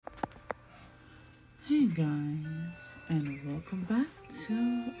Hey guys, and welcome back to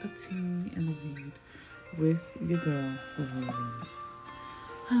A Tea in the Weed with your girl, Vivian.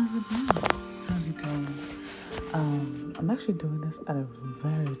 How's it been? How's it going? I'm actually doing this at a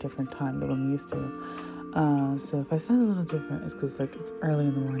very different time than I'm used to. So if I sound a little different, it's because it's early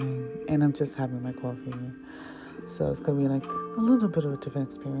in the morning and I'm just having my coffee. So it's gonna be a little bit of a different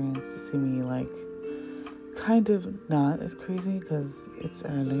experience to see me kind of not as crazy because it's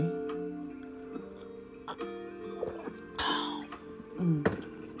early.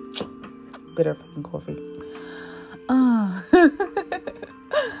 Bitter fucking coffee.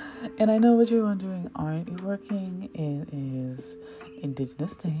 And I know what you're wondering. Aren't you working? It is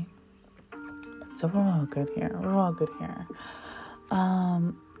Indigenous Day. So we're all good here.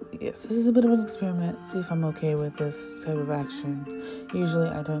 Yes, this is a bit of an experiment. See if I'm okay with this type of action. Usually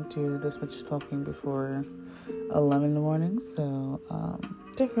I don't do this much talking before 11 in the morning. So,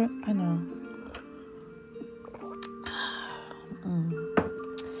 different, I know.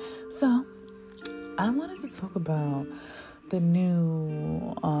 So, I wanted to talk about the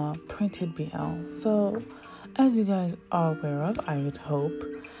new printed BL. So, as you guys are aware of, I would hope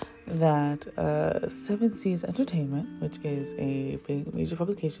that Seven Seas Entertainment, which is a big major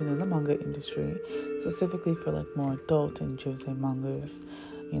publication in the manga industry, specifically for more adult and josei mangas,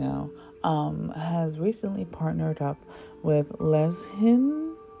 has recently partnered up with Leshin.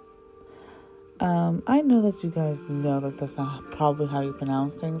 I know that you guys know that that's not probably how you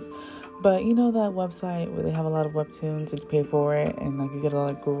pronounce things, but you know that website where they have a lot of webtoons and you pay for it and you get a lot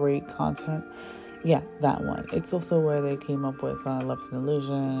of great content? Yeah, that one. It's also where they came up with Love is an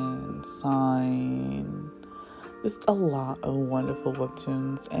Illusion, Sign, just a lot of wonderful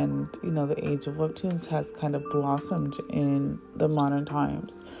webtoons. And, the age of webtoons has kind of blossomed in the modern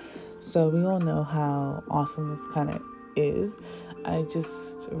times. So we all know how awesome this kind of is. I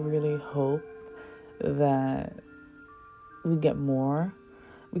just really hope that we get more,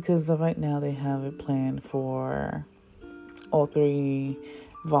 because right now they have it planned for all 3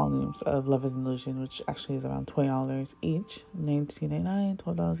 volumes of Love is an Illusion, which actually is around $20 each, $19.99,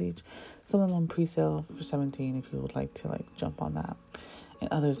 $12 each. Some of them on pre-sale for $17 if you would like to jump on that, and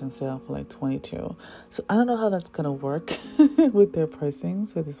others on sale for $22. So I don't know how that's gonna work with their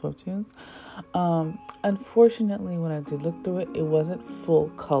pricings for these webtoons. Unfortunately, when I did look through it, it wasn't full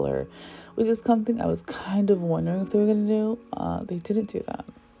color, which is something I was kind of wondering if they were gonna do. They didn't do that.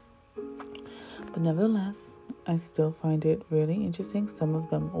 But nevertheless, I still find it really interesting. Some of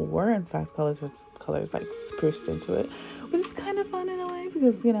them were, in fact, colors spruced into it, which is kind of fun in a way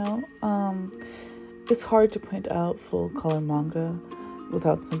because, it's hard to print out full color manga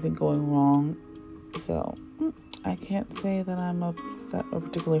without something going wrong. So, I can't say that I'm upset or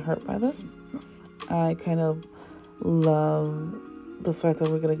particularly hurt by this. I kind of love the fact that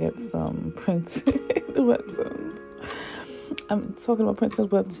we're going to get some printed webtoons. I'm talking about printed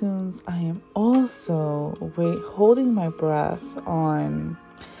webtoons. I am also holding my breath on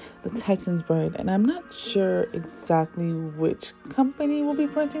the Titan's Bride, and I'm not sure exactly which company will be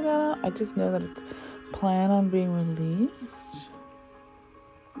printing that out. I just know that it's planned on being released.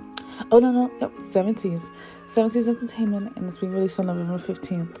 Oh, no. Yep, Seven Seas Entertainment, and it's being released on November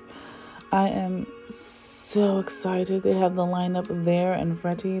 15th. I am so excited. They have the lineup there and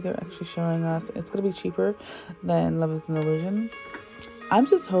ready. They're actually showing us. It's going to be cheaper than Love is an Illusion. I'm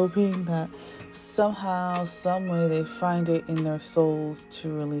just hoping that somehow, some way, they find it in their souls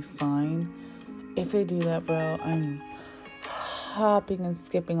to release Sign. If they do that, bro, I'm hopping and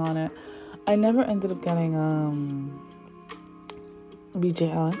skipping on it. I never ended up getting BJ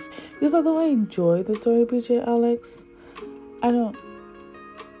Alex, because although I enjoy the story of BJ Alex, I don't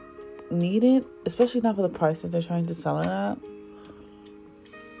need it, especially not for the price that they're trying to sell it at.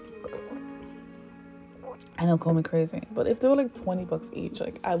 I know, call me crazy, but if they were $20 each,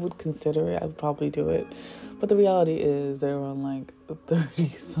 I would consider it. I would probably do it. But the reality is they're on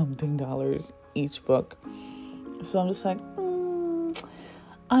 $30 something each book. So I'm just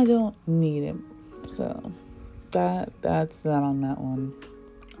I don't need it. So that's that on that one,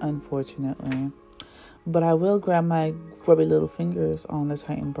 unfortunately. But I will grab my grubby little fingers on the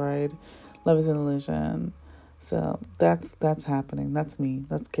Titan Bride, Love is an Illusion. So that's happening. That's me.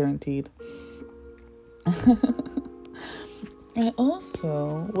 That's guaranteed. I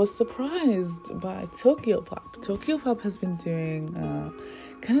also was surprised by Tokyo Pop. Tokyo Pop has been doing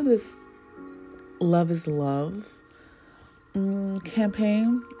kind of this Love is Love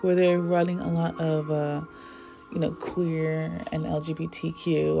campaign where they're running a lot of queer and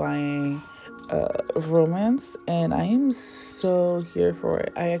LGBTQIA romance, and I am so here for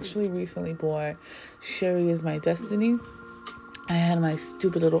it. I actually recently bought Sherry is My Destiny, I had my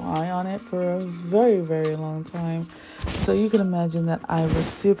stupid little eye on it for a very, very long time. So you can imagine that I was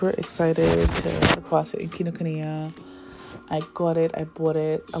super excited to cross it in Kinokuniya. I got it, I bought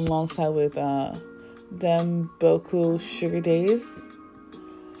it alongside with Dem Boku Sugar Days.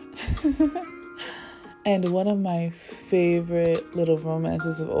 And one of my favorite little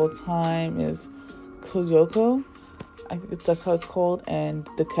romances of all time is Koyoko. I think that's how it's called. And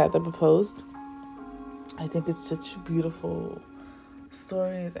The Cat That Proposed. I think it's such beautiful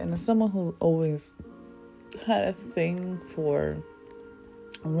stories. And as someone who always had a thing for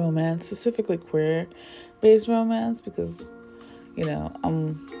romance, specifically queer-based romance, because, you know,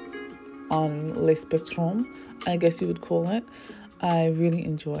 I'm on Le Spectrum, I guess you would call it. I really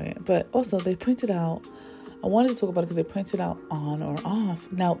enjoy it. But also, they printed out, I wanted to talk about it because they printed out On or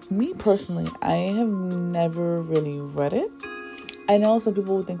Off. Now, me personally, I have never really read it. I know some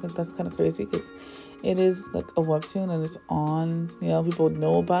people would think that that's kind of crazy because it is like a webtoon and it's on, you know, people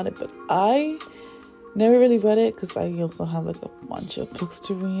know about it. But I never really read it because I also have like a bunch of books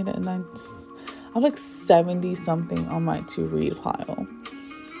to read. And I'm like 70 something on my to read pile.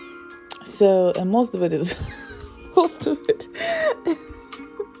 So, and most of it is... Most of it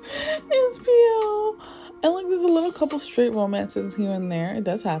is BL. And like there's a little couple straight romances here and there. It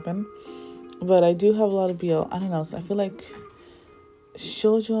does happen. But I do have a lot of BL. I don't know. So I feel like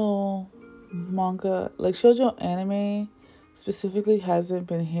shoujo manga, like shoujo anime specifically hasn't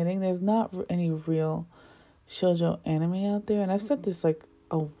been hitting. There's not any real shoujo anime out there. And I've said this like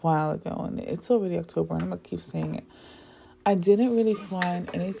a while ago. And it's already October. And I'm going to keep saying it. I didn't really find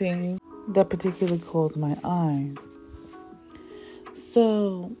anything that particularly caught my eye.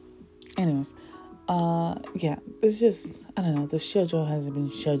 So, anyways, yeah, it's just, I don't know, the shoujo hasn't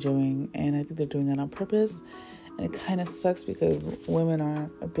been shoujoing, and I think they're doing that on purpose, and it kind of sucks because women are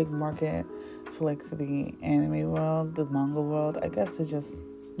a big market for, like, the anime world, the manga world. I guess it's just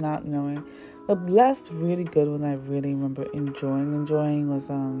not knowing. The last really good one I really remember enjoying was,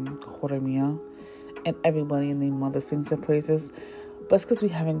 Horimiya, and everybody and their mother sings their praises. But it's because we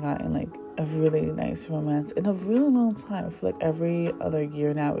haven't gotten, like, a really nice romance in a really long time. I feel like every other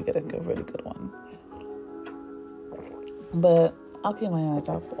year now we get a really good one. But I'll keep my eyes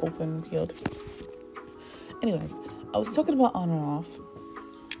out for open, peeled. Anyways, I was talking about On or Off,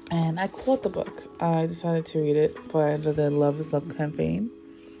 and I caught the book. I decided to read it under the Love is Love campaign.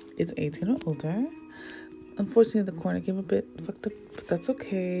 It's 18 or older. Unfortunately, the corner came a bit fucked up, but that's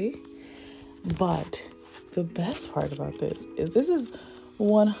okay. But the best part about this is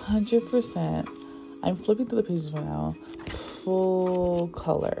 100%, I'm flipping through the pages right now, full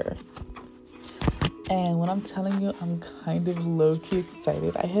color. And when I'm telling you, I'm kind of low-key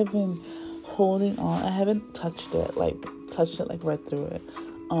excited. I have been holding on. I haven't touched it like right through it.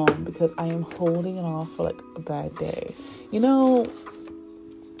 Because I am holding it off for like a bad day. You know,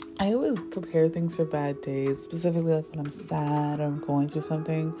 I always prepare things for bad days, specifically like when I'm sad or I'm going through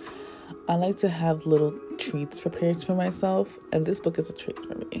something. I like to have little treats prepared for myself, and this book is a treat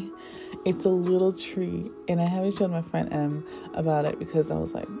for me. It's a little treat, and I haven't shown my friend M about it because I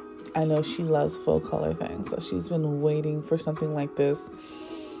was like, I know she loves full color things, so she's been waiting for something like this,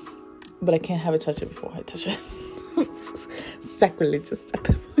 but I can't have her touch it before I touch it. Sacrilegious.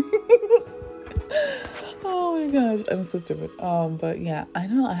 Oh my gosh, I'm so stupid. But yeah, I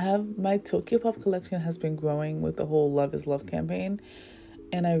don't know. I have my Tokyo Pop collection has been growing with the whole Love is Love campaign.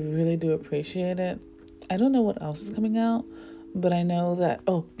 And I really do appreciate it. I don't know what else is coming out, but I know that,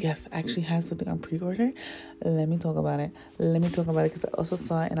 oh, yes, I actually have something on pre-order. Let me talk about it because I also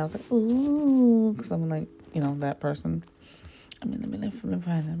saw it and I was like, ooh, because I'm like, you know, that person. I mean, let me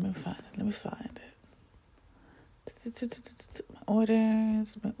find it. My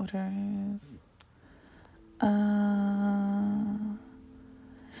orders.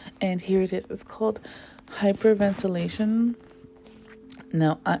 And here it is. It's called Hyperventilation.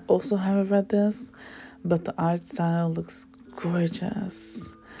 Now, I also haven't read this, but the art style looks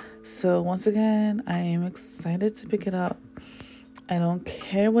gorgeous. So, once again, I am excited to pick it up. I don't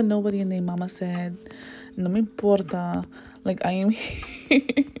care what nobody and their mama said. No me importa. Like, I am here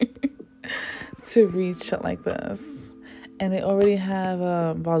to read shit like this. And they already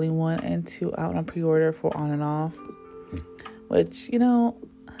have volume 1 and 2 out on pre-order for On and Off. Which, you know,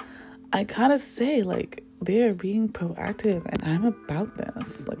 I kind of say, like, they're being proactive, and I'm about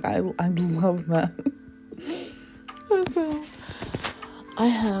this. Like, I love that. So, I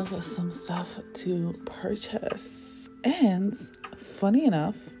have some stuff to purchase. And, funny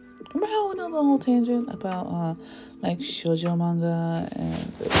enough, remember how I went on the whole tangent about, like, shoujo manga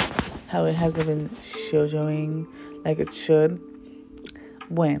and how it hasn't been shoujoing like it should?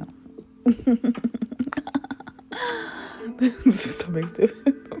 Bueno. This is something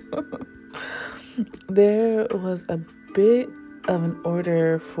stupid. There was a bit of an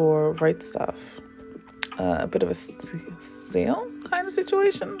order for Right Stuff. A bit of a sale kind of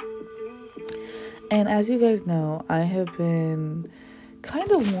situation. And as you guys know, I have been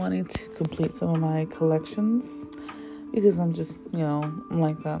kind of wanting to complete some of my collections because I'm just, I'm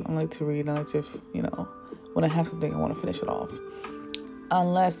like that. I like to read. I like to, when I have something, I want to finish it off.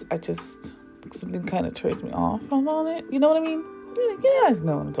 Unless something kind of turns me off on it. You know what I mean? You guys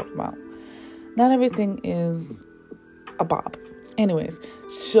know what I'm talking about. Not everything is a bop. Anyways,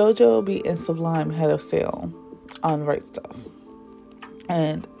 Shoujo Beat and Sublime had a sale on Right Stuff.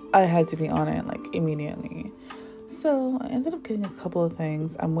 And I had to be on it, immediately. So, I ended up getting a couple of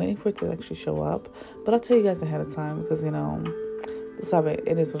things. I'm waiting for it to actually show up. But I'll tell you guys ahead of time because, it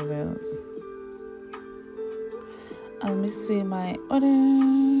is what it is. Let me see my orders.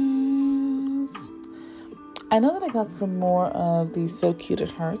 I know that I got some more of these So Cute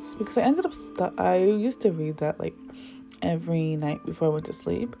It Hurts because I ended up I used to read that every night before I went to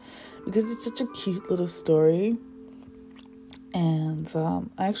sleep because it's such a cute little story. And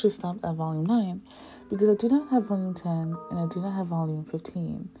I actually stopped at volume 9 because I do not have volume 10 and I do not have volume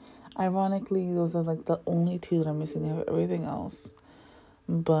 15. Ironically, those are the only two that I'm missing. I have everything else.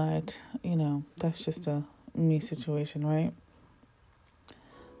 But, that's just a me situation, right?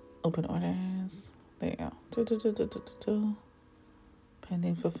 Open orders. There you go.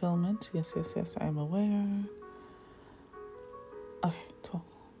 Pending fulfillment. Yes, I'm aware. Okay, cool.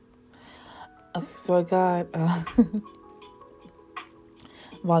 Okay, so I got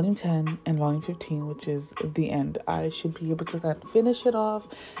volume 10 and volume 15, which is the end. I should be able to then finish it off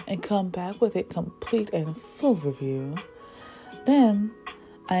and come back with a complete and full review. Then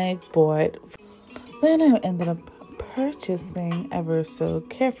I ended up purchasing ever so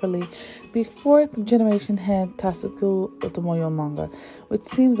carefully the 4th generation head Tasuku Otomoyo manga, which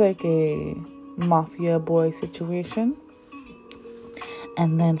seems like a mafia boy situation.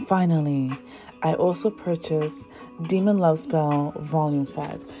 And then finally, I also purchased Demon Love Spell Volume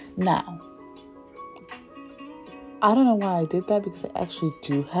 5. Now, I don't know why I did that because I actually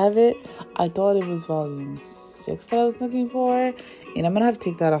do have it. I thought it was Volume 6 that I was looking for. And I'm going to have to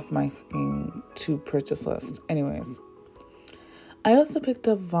take that off my fucking to purchase list. Anyways, I also picked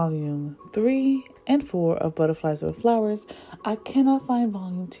up Volume 3 and 4 of Butterflies Over Flowers. I cannot find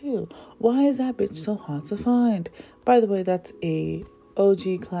Volume 2. Why is that bitch so hard to find? By the way, that's a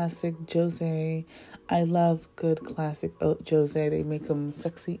OG classic Josei. I love good classic Josei. They make them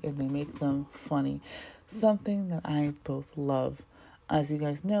sexy and they make them funny. Something that I both love. As you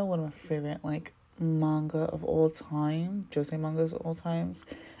guys know, one of my favorite manga of all time, Josei mangas of all times,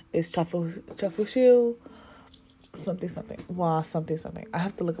 is Chafushu something. Wow, something. I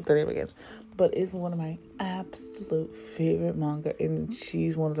have to look up the name again. But it's one of my absolute favorite manga, and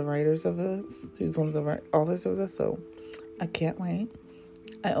she's one of the writers of this. She's one of the authors of this, so I can't wait.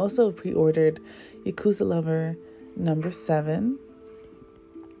 I also pre-ordered Yakuza Lover number 7.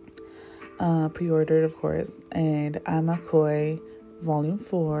 Pre-ordered, of course. And Amakoi volume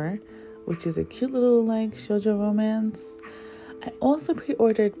 4, which is a cute little shoujo romance. I also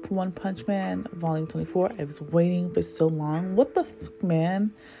pre-ordered One Punch Man volume 24. I was waiting for so long. What the fuck,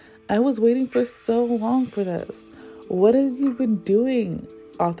 man? I was waiting for so long for this. What have you been doing,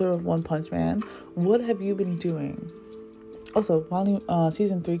 author of One Punch Man? What have you been doing? Also,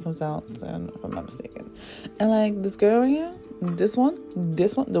 season 3 comes out soon, if I'm not mistaken. And this girl right here, this one,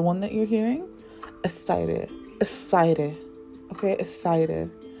 the one that you're hearing, excited. Okay,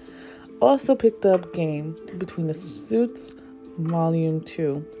 excited. Also picked up Game Between the Suits Volume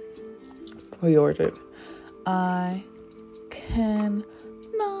 2. Pre-ordered. I cannot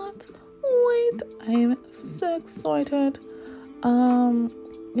wait. I'm so excited.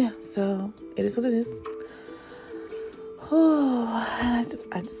 Yeah, so it is what it is. And I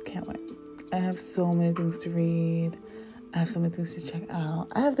just can't wait. I have so many things to read. I have so many things to check out.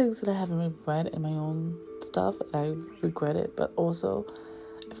 I have things that I haven't read in my own stuff, and I regret it. But also,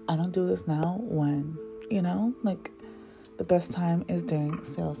 if I don't do this now, when? The best time is during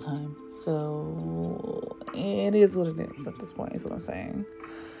sales time. So, it is what it is at this point, is what I'm saying.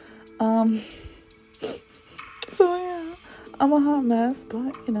 So, yeah. I'm a hot mess,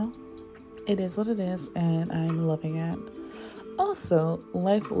 but, it is what it is, and I'm loving it. Also,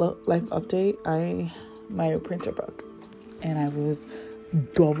 life update, my printer broke, and I was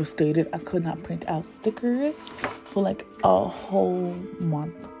devastated. I could not print out stickers for a whole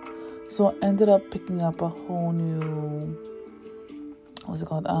month. So I ended up picking up a whole new,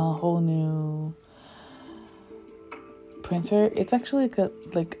 a whole new printer. It's actually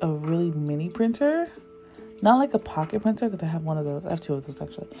a really mini printer. not like a pocket printer, because I have one of those. I have two of those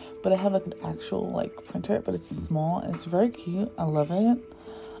actually, but I have like an actual like printer, but it's small and it's very cute. I love it.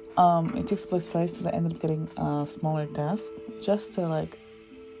 It takes less space because I ended up getting a smaller desk just to like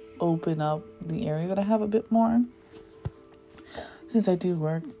open up the area that I have a bit more, since I do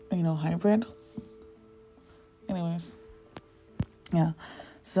work, hybrid. Anyways, yeah.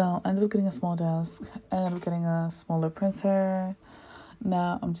 So I ended up getting a small desk. I ended up getting a smaller printer.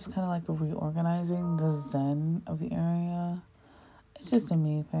 Now I'm just kind of like reorganizing the zen of the area. It's just a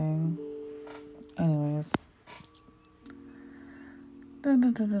me thing. Anyways.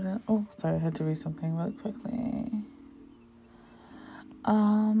 Oh, sorry, I had to read something really quickly.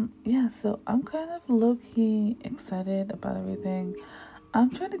 Yeah, so I'm kind of low-key excited about everything.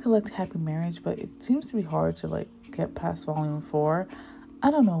 I'm trying to collect Happy Marriage, but it seems to be hard to like get past volume 4. I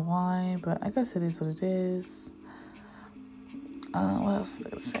don't know why, but I guess it is what it is. What else was I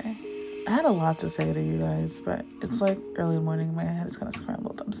gonna say? I had a lot to say to you guys, but it's like early morning. My head is kind of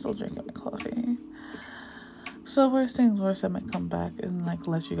scrambled. I'm still drinking my coffee. So worst things worst, I might come back and like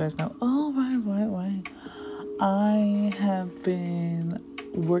let you guys know. Oh, right. I have been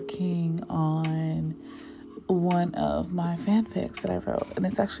working on one of my fanfics that I wrote, and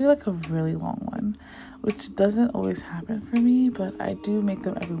it's actually like a really long one, which doesn't always happen for me, but I do make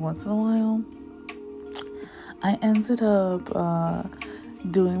them every once in a while. I ended up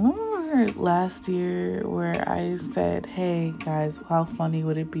remember last year where I said, hey guys, how funny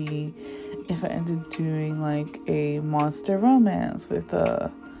would it be if I ended doing like a monster romance with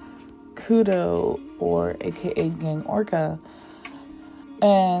Kudo, or aka Gang Orca?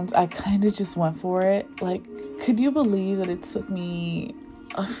 And I kind of just went for it. Like, could you believe that it took me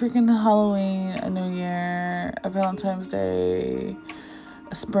a freaking Halloween, a New Year, a Valentine's Day,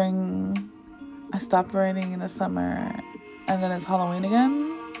 a spring? I stopped writing in the summer, and then it's Halloween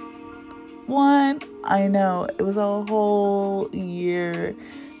again? What? I know. It was a whole year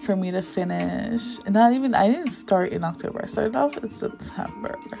for me to finish. And I didn't start in October. I started off in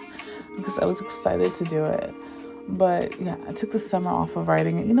September because I was excited to do it. But yeah, I took the summer off of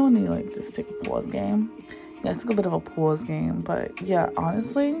writing it. You know when you like just take a pause game? Yeah, I took a bit of a pause game. But yeah,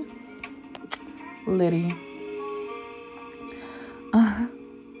 honestly, Liddy.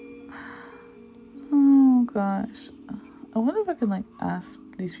 Oh gosh. I wonder if I can like ask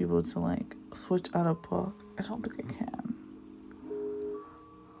these people to like switch out a book. I don't think I can.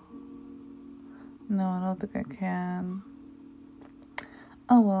 No, I don't think I can.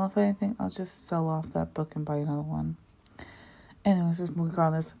 Oh well, if anything, I'll just sell off that book and buy another one. Anyways,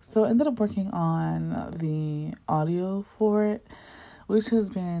 regardless. So I ended up working on the audio for it, which has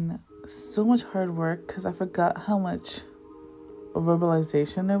been so much hard work because I forgot how much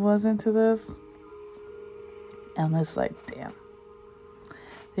verbalization there was into this. And I'm just like, damn.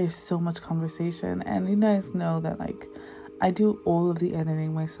 There's so much conversation. And you guys know that, like, I do all of the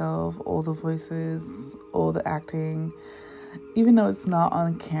editing myself, all the voices, all the acting. Even though it's not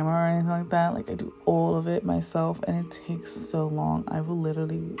on camera or anything like that, like, I do all of it myself. And it takes so long. I will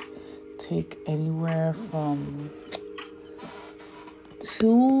literally take anywhere from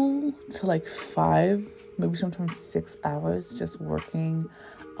 2 to, like, 5, maybe sometimes 6 hours just working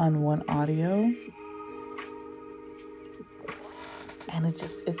on one audio. And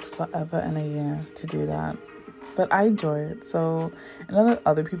it's forever and a year to do that. But I enjoy it. So, and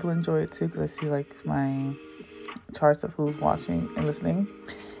other people enjoy it too, because I see like my charts of who's watching and listening.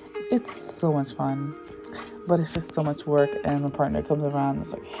 It's so much fun. But it's just so much work. And my partner comes around and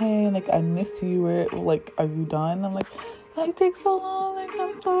is like, hey, like, I miss you. Like, are you done? I'm like, it takes so long. Like,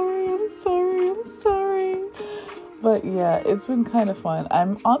 I'm sorry. But yeah, it's been kind of fun.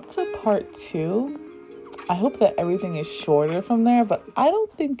 I'm up to part 2. I hope that everything is shorter from there, but I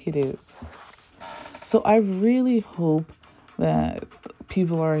don't think it is. So I really hope that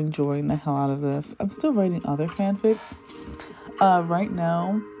people are enjoying the hell out of this. I'm still writing other fanfics. Right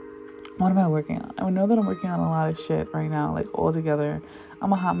now, what am I working on? I know that I'm working on a lot of shit right now, like all together.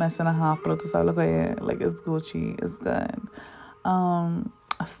 I'm a hot mess and a half, but to start looking at it, like it's Gucci, it's good.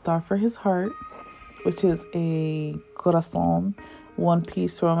 A Star for His Heart, which is a corazon, One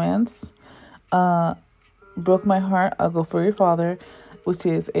Piece romance. Broke My Heart, I'll Go For Your Father, which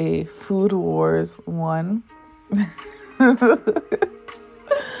is a Food Wars 1.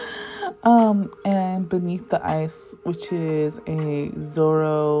 And Beneath the Ice, which is a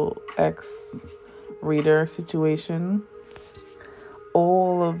Zoro X reader situation.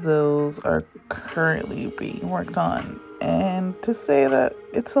 All of those are currently being worked on. And to say that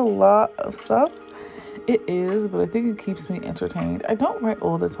it's a lot of stuff, it is, but I think it keeps me entertained. I don't write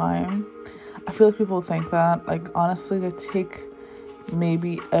all the time. I feel like people think that, like, honestly, I take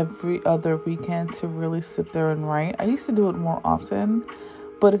maybe every other weekend to really sit there and write. I used to do it more often,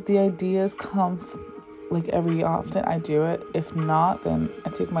 but if the ideas come like every often, I do it. If not, then I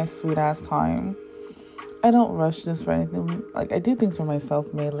take my sweet ass time. I don't rush this for anything. Like, I do things for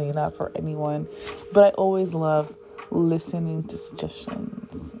myself mainly, not for anyone. But I always love listening to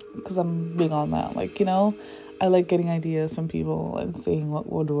suggestions because I'm big on that. Like, I like getting ideas from people and seeing what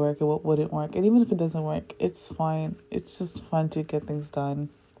would work and what wouldn't work. And even if it doesn't work, it's fine. It's just fun to get things done.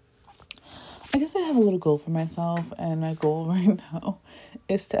 I guess I have a little goal for myself, and my goal right now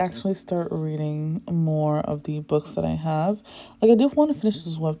is to actually start reading more of the books that I have. Like, I do want to finish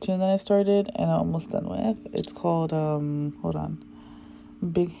this webtoon that I started and I'm almost done with. It's called, hold on,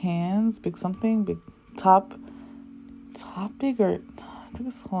 Big Hands, Big Something, Big Topic, or I think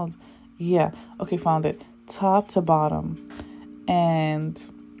it's called, yeah, okay, found it, Top to Bottom. And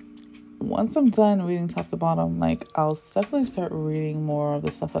once I'm done reading top to bottom, like, I'll definitely start reading more of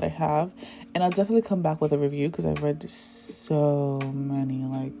the stuff that I have, and I'll definitely come back with a review because I've read so many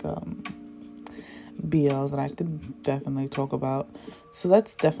like BLs that I could definitely talk about. So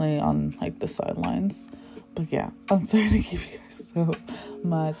that's definitely on like the sidelines. But yeah, I'm sorry to keep you guys so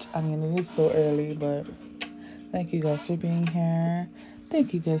much. I mean, it is so early, but thank you guys for being here.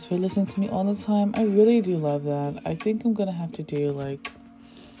 Thank you guys for listening to me all the time. I really do love that. I think I'm gonna have to do like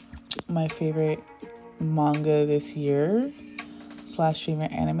my favorite manga this year /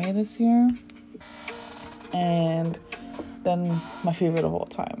 favorite anime this year, and then my favorite of all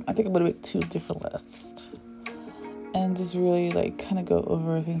time. I think I'm gonna make 2 different lists and just really like kind of go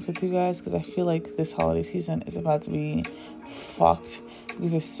over things with you guys, because I feel like this holiday season is about to be fucked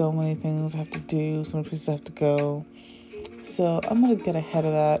because there's so many things I have to do, so many places I have to go. So I'm gonna get ahead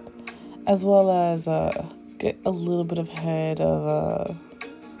of that, as well as get a little bit ahead of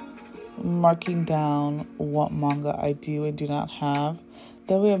marking down what manga I do and do not have.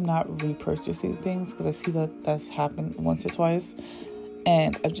 That way I'm not repurchasing things, because I see that that's happened once or twice,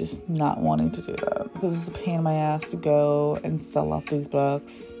 and I'm just not wanting to do that because it's a pain in my ass to go and sell off these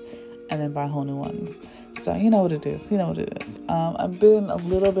books and then buy whole new ones. So you know what it is. I've been a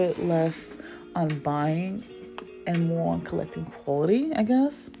little bit less on buying and more on collecting quality, I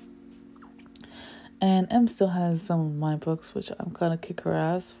guess. And Em still has some of my books, which I'm gonna kick her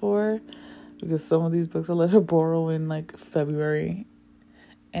ass for, because some of these books I let her borrow in like February,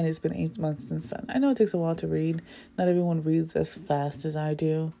 and it's been 8 months since then. I know it takes a while to read. Not everyone reads as fast as I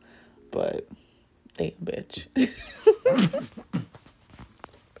do, but damn bitch.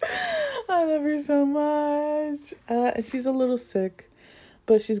 I love her so much. She's a little sick,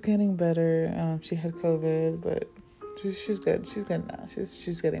 but she's getting better. She had COVID, but she's good. She's good now.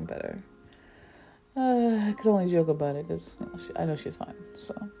 She's getting better. I could only joke about it because I know she's fine.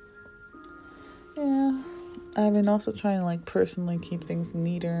 So yeah, I've been also trying to like personally keep things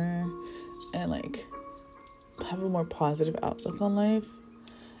neater and like have a more positive outlook on life.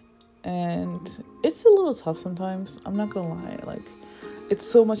 And it's a little tough sometimes. I'm not gonna lie. Like, it's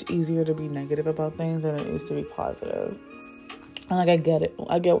so much easier to be negative about things than it is to be positive. And like, I get it.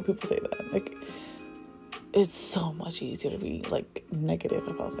 I get what people say that. Like, it's so much easier to be like negative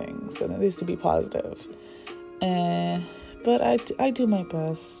about things than it is to be positive. But I do my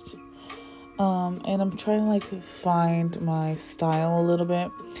best. And I'm trying to like find my style a little bit.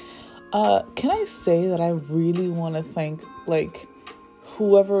 Can I say that I really want to thank like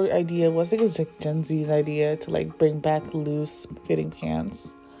whoever idea was? I think it was like Gen Z's idea to like bring back loose fitting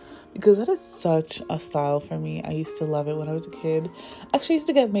pants, because that is such a style for me. I used to love it when I was a kid. Actually, I used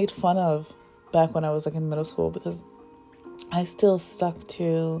to get made fun of back when I was like in middle school, because I still stuck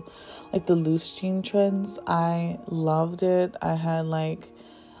to like the loose jean trends. I loved it. I had like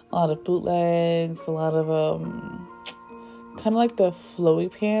a lot of bootlegs, a lot of kind of like the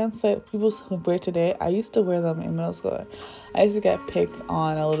flowy pants that people wear today. I used to wear them in middle school. I used to get picked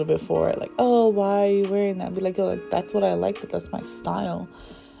on a little bit for it, like, oh, why are you wearing that? I'd be like, yo, like, that's what I like, but that's my style.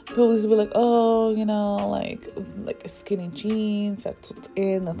 People used to be like, oh, you know, like skinny jeans, that's what's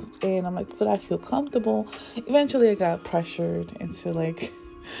in. I'm like, but I feel comfortable. Eventually I got pressured into like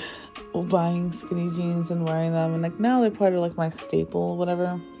buying skinny jeans and wearing them, and like now they're part of like my staple,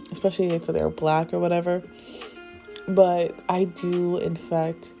 whatever, especially if they're black or whatever. But I do, in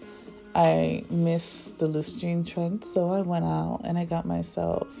fact, I miss the loose jean trend, so I went out and I got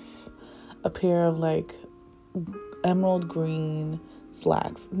myself a pair of like emerald green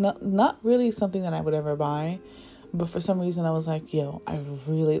slacks. Not really something that I would ever buy, but for some reason I was like, yo,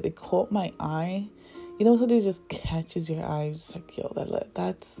 they caught my eye. You know, something just catches your eye, just like, yo,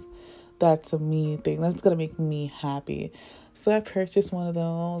 that's a me thing. That's gonna make me happy. So I purchased one of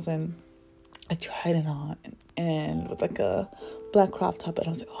those, and I tried it on and with like a black crop top, and I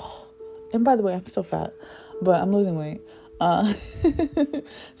was like, oh. And by the way, I'm still fat, but I'm losing weight.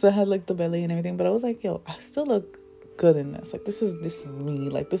 So I had like the belly and everything, but I was like, yo, I still look good in this. Like this is me.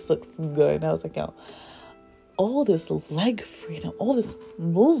 Like this looks good. And I was like, yo, all this leg freedom, all this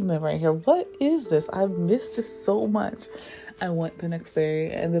movement right here. What is this? I've missed this so much. I went the next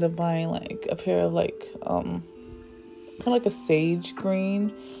day, ended up buying like a pair of like kind of like a sage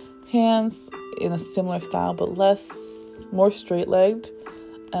green pants in a similar style, but more straight-legged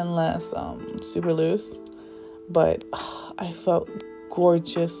and less super loose. But I felt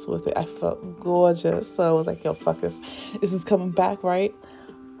gorgeous with it. I felt gorgeous. So I was like, yo, fuck this. This is coming back, right?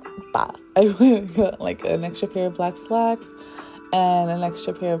 Bah. I went and got like an extra pair of black slacks and an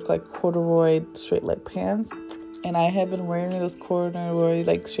extra pair of like corduroy straight leg pants. And I have been wearing those corduroy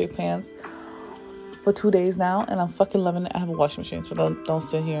like straight pants for 2 days now, and I'm fucking loving it. I have a washing machine, so don't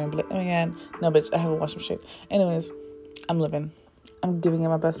sit here and be like, oh my god, no bitch, I have a washing machine. Anyways, I'm living. I'm giving it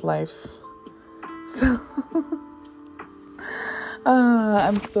my best life. So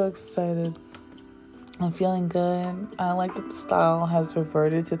I'm so excited. I'm feeling good. I like that the style has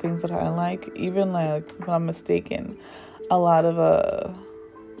reverted to things that I like. Even like when I'm mistaken, a lot of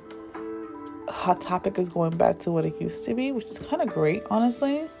Hot Topic is going back to what it used to be, which is kind of great,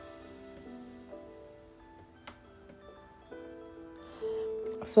 honestly.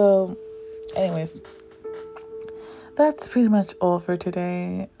 So, anyways, that's pretty much all for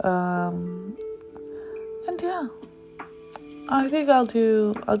today. And yeah, I think I'll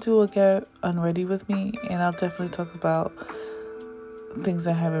do a get unready with me, and I'll definitely talk about things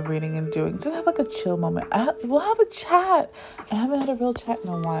I have been reading and doing. Just have like a chill moment. We'll have a chat. I haven't had a real chat in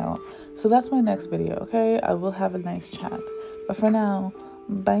a while, so that's my next video. Okay, I will have a nice chat. But for now,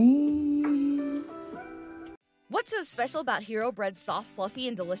 bye. What's so special about Hero Bread's soft, fluffy,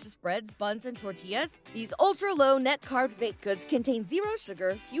 and delicious breads, buns, and tortillas? These ultra-low net-carb baked goods contain zero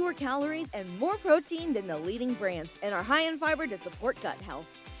sugar, fewer calories, and more protein than the leading brands, and are high in fiber to support gut health.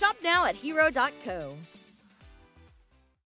 Shop now at Hero.co.